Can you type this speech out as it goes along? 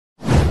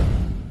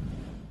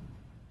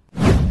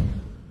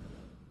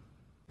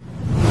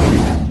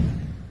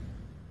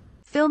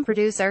film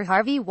producer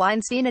Harvey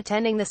Weinstein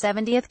attending the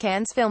 70th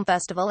Cannes Film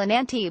Festival in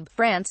Antibes,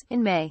 France,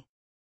 in May.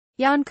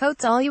 Jan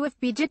quotes all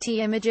UFBGT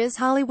images.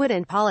 Hollywood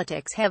and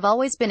politics have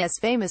always been as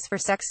famous for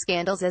sex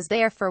scandals as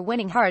they are for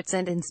winning hearts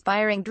and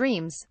inspiring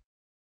dreams.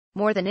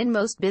 More than in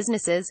most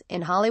businesses,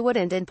 in Hollywood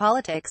and in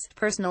politics,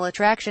 personal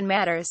attraction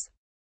matters.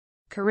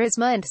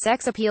 Charisma and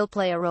sex appeal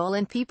play a role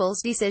in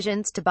people's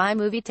decisions to buy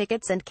movie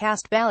tickets and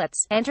cast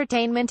ballots.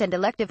 Entertainment and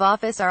elective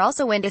office are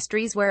also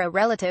industries where a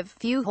relative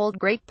few hold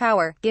great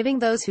power, giving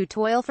those who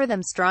toil for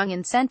them strong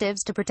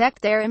incentives to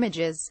protect their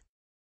images.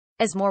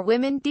 As more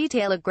women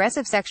detail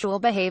aggressive sexual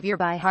behavior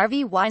by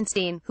Harvey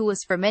Weinstein, who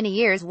was for many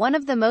years one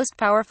of the most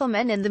powerful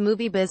men in the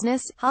movie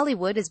business,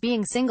 Hollywood is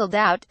being singled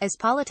out, as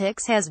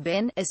politics has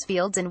been, as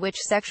fields in which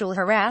sexual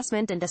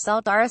harassment and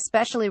assault are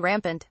especially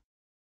rampant.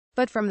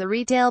 But from the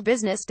retail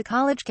business to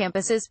college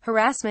campuses,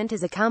 harassment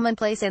is a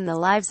commonplace in the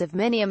lives of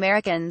many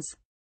Americans.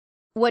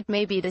 What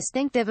may be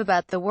distinctive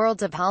about the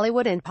worlds of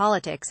Hollywood and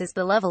politics is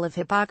the level of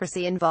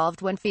hypocrisy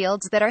involved when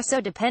fields that are so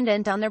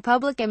dependent on their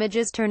public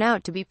images turn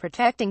out to be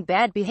protecting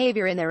bad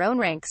behavior in their own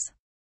ranks.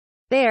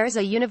 There's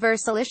a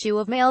universal issue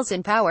of males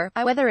in power,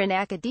 whether in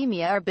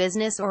academia or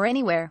business or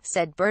anywhere,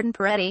 said Burton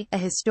Peretti, a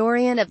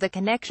historian of the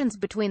connections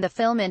between the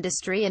film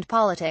industry and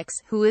politics,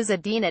 who is a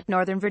dean at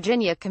Northern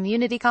Virginia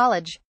Community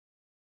College.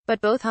 But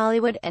both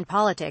Hollywood and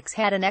politics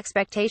had an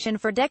expectation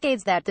for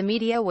decades that the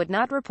media would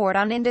not report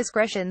on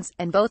indiscretions,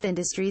 and both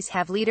industries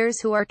have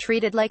leaders who are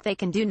treated like they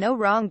can do no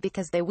wrong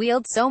because they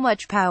wield so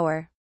much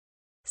power.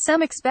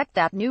 Some expect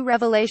that new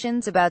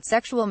revelations about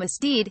sexual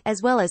misdeed,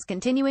 as well as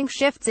continuing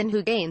shifts in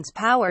who gains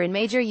power in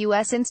major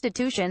U.S.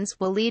 institutions,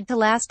 will lead to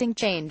lasting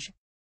change.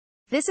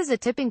 This is a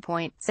tipping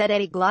point, said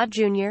Eddie Glaude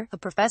Jr., a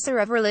professor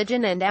of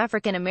religion and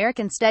African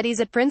American studies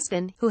at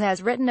Princeton, who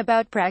has written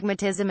about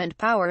pragmatism and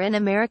power in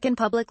American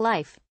public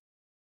life.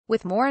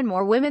 With more and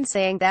more women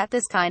saying that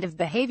this kind of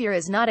behavior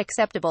is not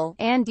acceptable,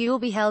 and you'll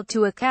be held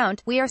to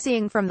account, we are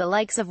seeing from the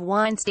likes of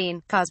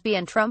Weinstein, Cosby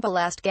and Trump a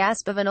last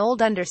gasp of an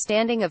old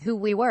understanding of who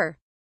we were.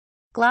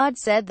 Glaude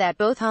said that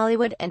both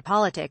Hollywood and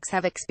politics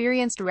have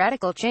experienced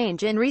radical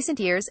change in recent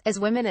years,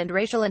 as women and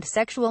racial and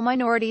sexual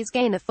minorities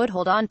gain a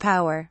foothold on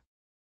power.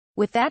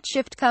 With that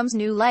shift comes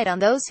new light on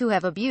those who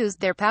have abused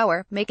their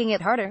power, making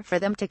it harder for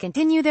them to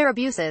continue their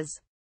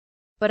abuses.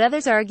 But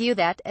others argue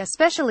that,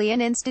 especially in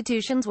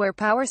institutions where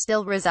power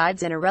still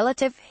resides in a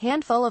relative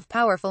handful of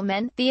powerful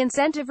men, the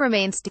incentive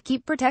remains to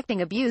keep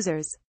protecting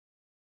abusers.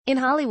 In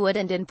Hollywood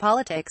and in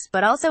politics,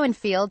 but also in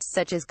fields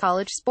such as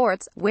college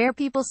sports, where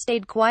people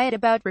stayed quiet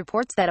about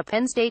reports that a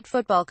Penn State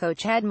football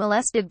coach had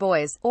molested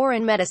boys, or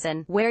in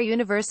medicine, where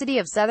University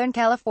of Southern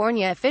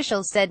California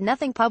officials said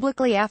nothing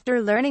publicly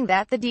after learning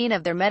that the dean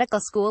of their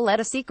medical school led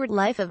a secret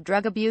life of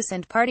drug abuse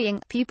and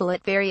partying, people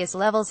at various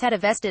levels had a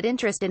vested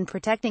interest in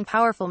protecting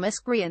powerful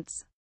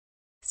miscreants.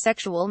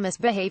 Sexual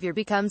misbehavior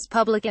becomes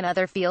public in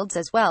other fields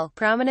as well.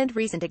 Prominent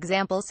recent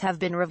examples have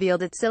been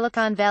revealed at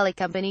Silicon Valley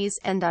companies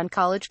and on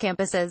college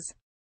campuses.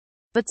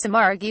 But some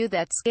argue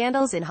that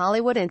scandals in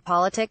Hollywood and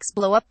politics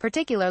blow up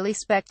particularly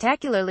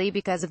spectacularly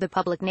because of the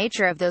public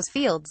nature of those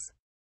fields.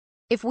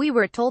 If we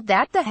were told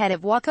that the head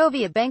of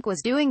Wachovia Bank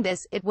was doing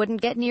this, it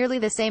wouldn't get nearly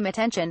the same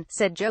attention,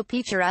 said Joe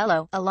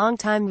Picciarello, a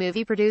longtime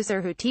movie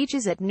producer who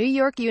teaches at New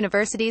York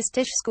University's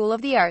Tisch School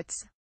of the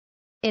Arts.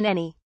 In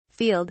any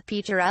field,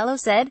 Picciarello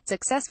said,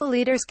 successful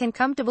leaders can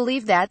come to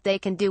believe that they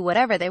can do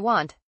whatever they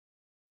want.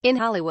 In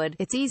Hollywood,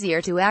 it's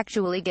easier to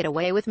actually get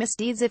away with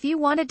misdeeds. If you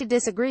wanted to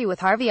disagree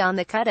with Harvey on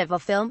the cut of a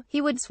film,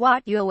 he would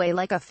swat you away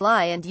like a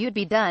fly and you'd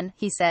be done,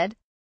 he said.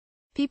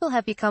 People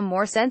have become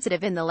more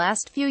sensitive in the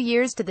last few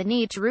years to the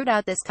need to root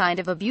out this kind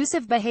of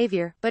abusive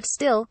behavior, but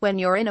still, when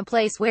you're in a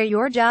place where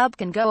your job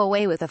can go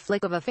away with a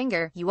flick of a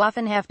finger, you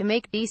often have to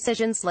make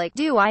decisions like,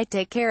 do I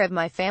take care of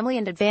my family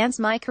and advance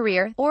my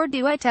career, or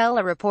do I tell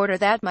a reporter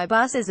that my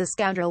boss is a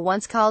scoundrel?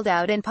 Once called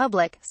out in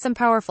public, some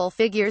powerful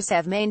figures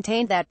have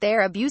maintained that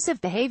their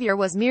abusive behavior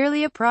was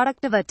merely a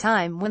product of a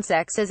time when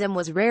sexism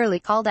was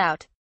rarely called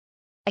out.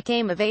 I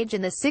came of age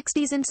in the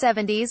 60s and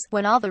 70s,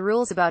 when all the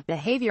rules about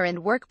behavior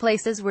in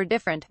workplaces were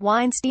different,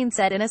 Weinstein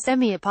said in a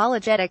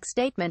semi-apologetic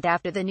statement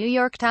after the New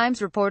York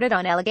Times reported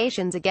on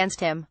allegations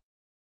against him.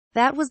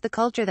 That was the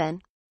culture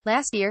then.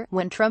 Last year,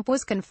 when Trump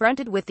was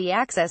confronted with the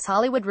Access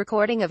Hollywood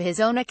recording of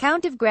his own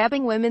account of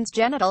grabbing women's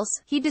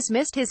genitals, he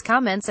dismissed his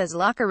comments as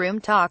locker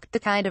room talk, the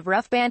kind of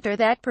rough banter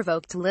that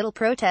provoked little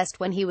protest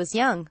when he was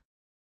young.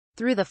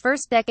 Through the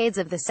first decades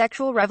of the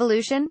sexual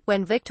revolution,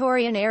 when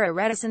Victorian-era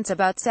reticence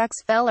about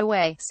sex fell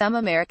away, some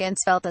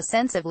Americans felt a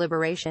sense of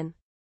liberation.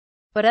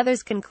 But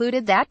others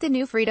concluded that the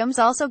new freedoms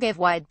also gave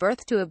wide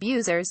berth to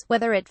abusers,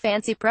 whether at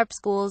fancy prep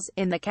schools,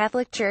 in the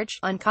Catholic Church,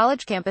 on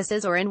college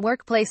campuses or in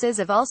workplaces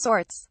of all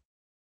sorts.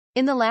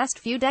 In the last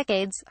few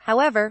decades,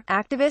 however,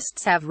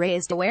 activists have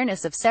raised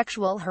awareness of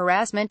sexual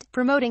harassment,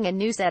 promoting a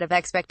new set of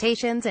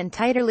expectations and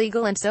tighter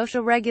legal and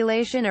social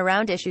regulation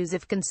around issues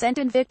of consent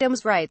and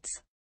victims'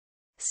 rights.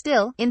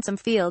 Still, in some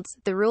fields,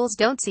 the rules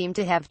don't seem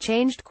to have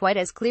changed quite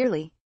as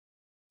clearly.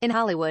 In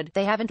Hollywood,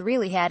 they haven't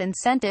really had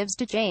incentives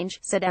to change,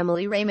 said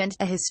Emily Raymond,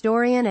 a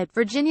historian at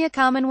Virginia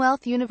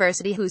Commonwealth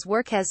University whose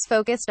work has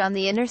focused on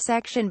the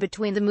intersection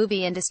between the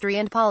movie industry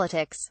and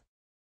politics.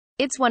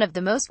 It's one of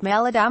the most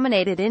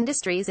male-dominated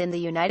industries in the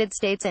United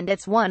States, and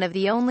it's one of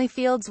the only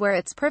fields where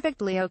it's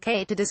perfectly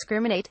okay to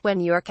discriminate. When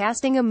you're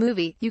casting a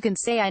movie, you can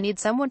say I need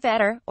someone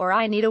fatter, or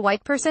I need a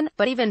white person,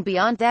 but even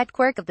beyond that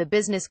quirk of the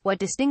business, what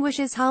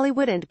distinguishes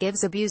Hollywood and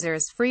gives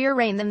abusers freer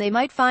rein than they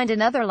might find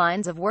in other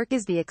lines of work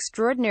is the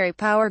extraordinary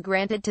power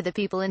granted to the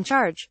people in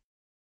charge.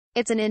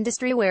 It's an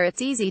industry where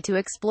it's easy to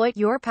exploit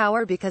your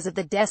power because of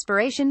the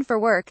desperation for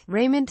work,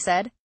 Raymond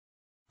said.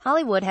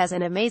 Hollywood has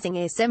an amazing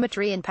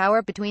asymmetry in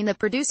power between the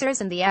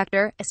producers and the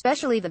actor,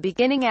 especially the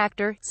beginning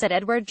actor, said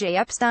Edward J.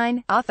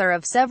 Epstein, author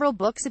of several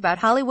books about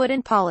Hollywood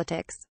and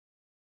politics.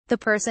 The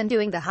person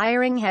doing the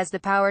hiring has the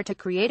power to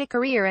create a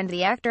career and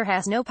the actor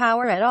has no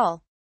power at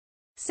all.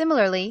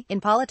 Similarly, in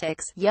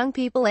politics, young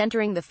people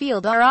entering the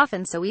field are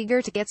often so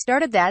eager to get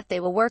started that they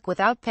will work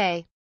without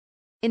pay.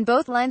 In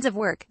both lines of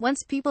work,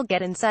 once people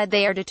get inside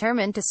they are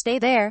determined to stay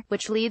there,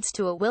 which leads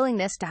to a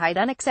willingness to hide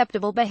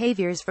unacceptable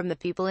behaviors from the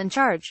people in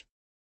charge.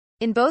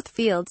 In both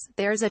fields,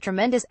 there's a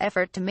tremendous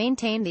effort to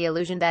maintain the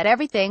illusion that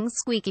everything's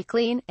squeaky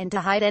clean, and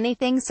to hide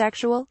anything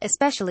sexual,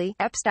 especially,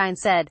 Epstein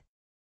said.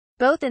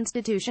 Both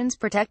institutions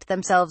protect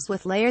themselves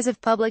with layers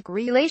of public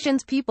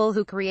relations people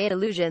who create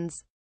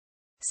illusions.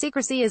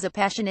 Secrecy is a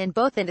passion in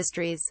both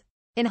industries.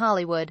 In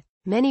Hollywood,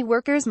 many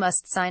workers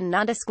must sign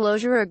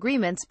non-disclosure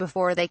agreements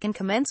before they can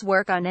commence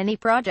work on any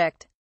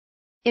project.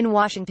 In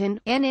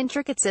Washington, an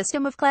intricate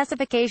system of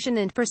classification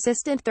and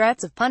persistent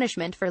threats of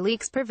punishment for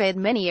leaks pervade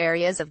many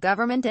areas of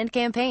government and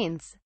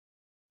campaigns.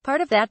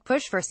 Part of that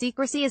push for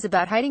secrecy is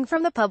about hiding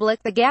from the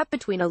public the gap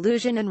between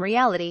illusion and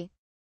reality.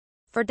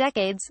 For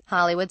decades,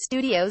 Hollywood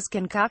studios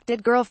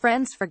concocted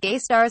girlfriends for gay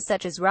stars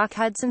such as Rock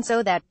Hudson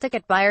so that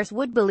ticket buyers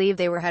would believe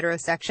they were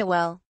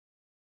heterosexual.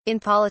 In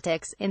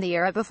politics, in the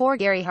era before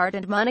Gary Hart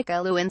and Monica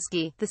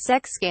Lewinsky, the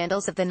sex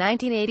scandals of the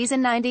 1980s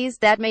and 90s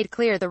that made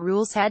clear the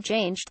rules had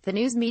changed, the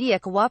news media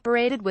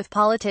cooperated with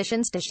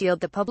politicians to shield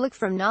the public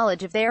from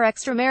knowledge of their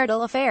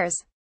extramarital affairs.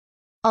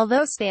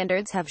 Although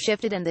standards have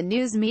shifted and the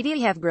news media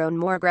have grown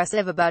more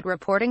aggressive about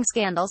reporting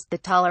scandals, the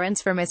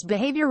tolerance for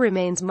misbehavior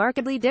remains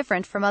markedly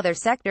different from other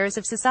sectors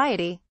of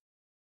society.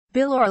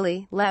 Bill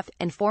O'Reilly left,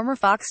 and former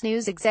Fox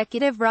News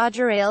executive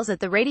Roger Ailes at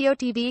the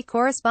Radio-TV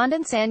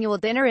Correspondents' Annual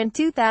Dinner in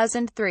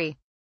 2003.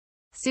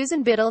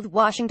 Susan Biddle,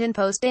 Washington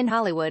Post. In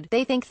Hollywood,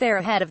 they think they're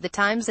ahead of the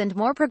times and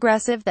more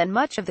progressive than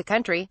much of the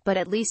country, but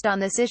at least on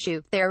this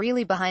issue, they're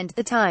really behind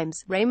the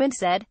times, Raymond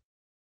said.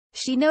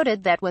 She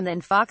noted that when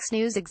then Fox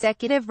News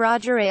executive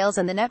Roger Ailes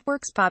and the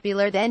network's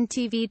popular then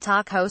TV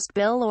talk host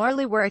Bill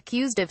O'Reilly were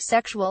accused of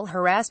sexual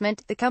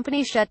harassment, the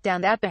company shut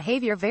down that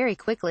behavior very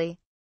quickly.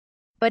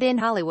 But in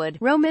Hollywood,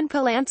 Roman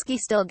Polanski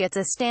still gets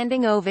a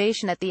standing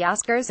ovation at the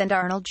Oscars, and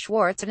Arnold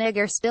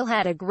Schwarzenegger still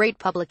had a great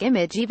public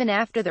image even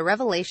after the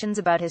revelations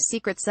about his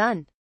secret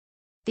son.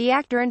 The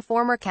actor and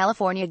former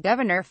California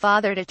governor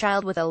fathered a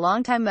child with a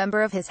longtime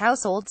member of his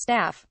household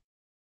staff.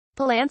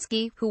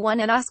 Polanski, who won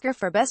an Oscar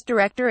for Best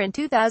Director in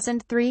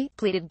 2003,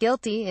 pleaded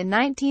guilty in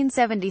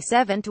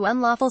 1977 to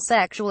unlawful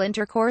sexual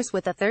intercourse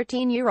with a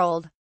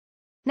 13-year-old.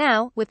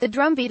 Now, with the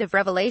drumbeat of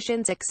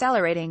revelations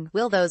accelerating,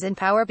 will those in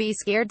power be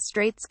scared?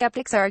 Straight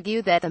skeptics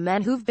argue that the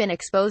men who've been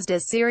exposed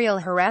as serial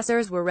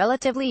harassers were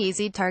relatively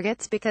easy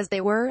targets because they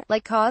were,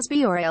 like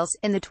Cosby or Ailes,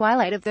 in the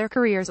twilight of their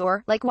careers,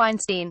 or, like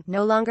Weinstein,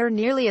 no longer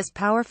nearly as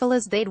powerful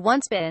as they'd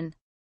once been.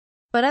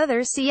 But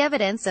others see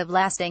evidence of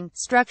lasting,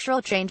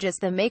 structural changes.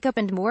 The makeup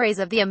and mores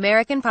of the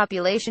American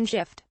population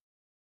shift.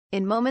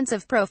 In moments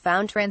of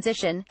profound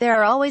transition, there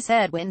are always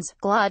headwinds,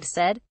 Glaude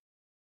said.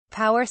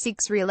 Power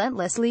seeks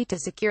relentlessly to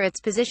secure its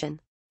position.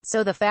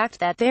 So the fact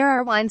that there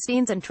are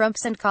Weinsteins and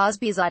Trumps and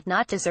Cosbys ought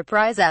not to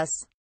surprise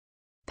us.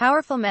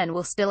 Powerful men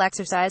will still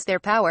exercise their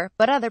power,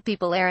 but other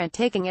people aren't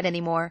taking it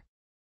anymore.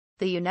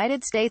 The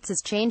United States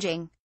is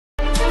changing.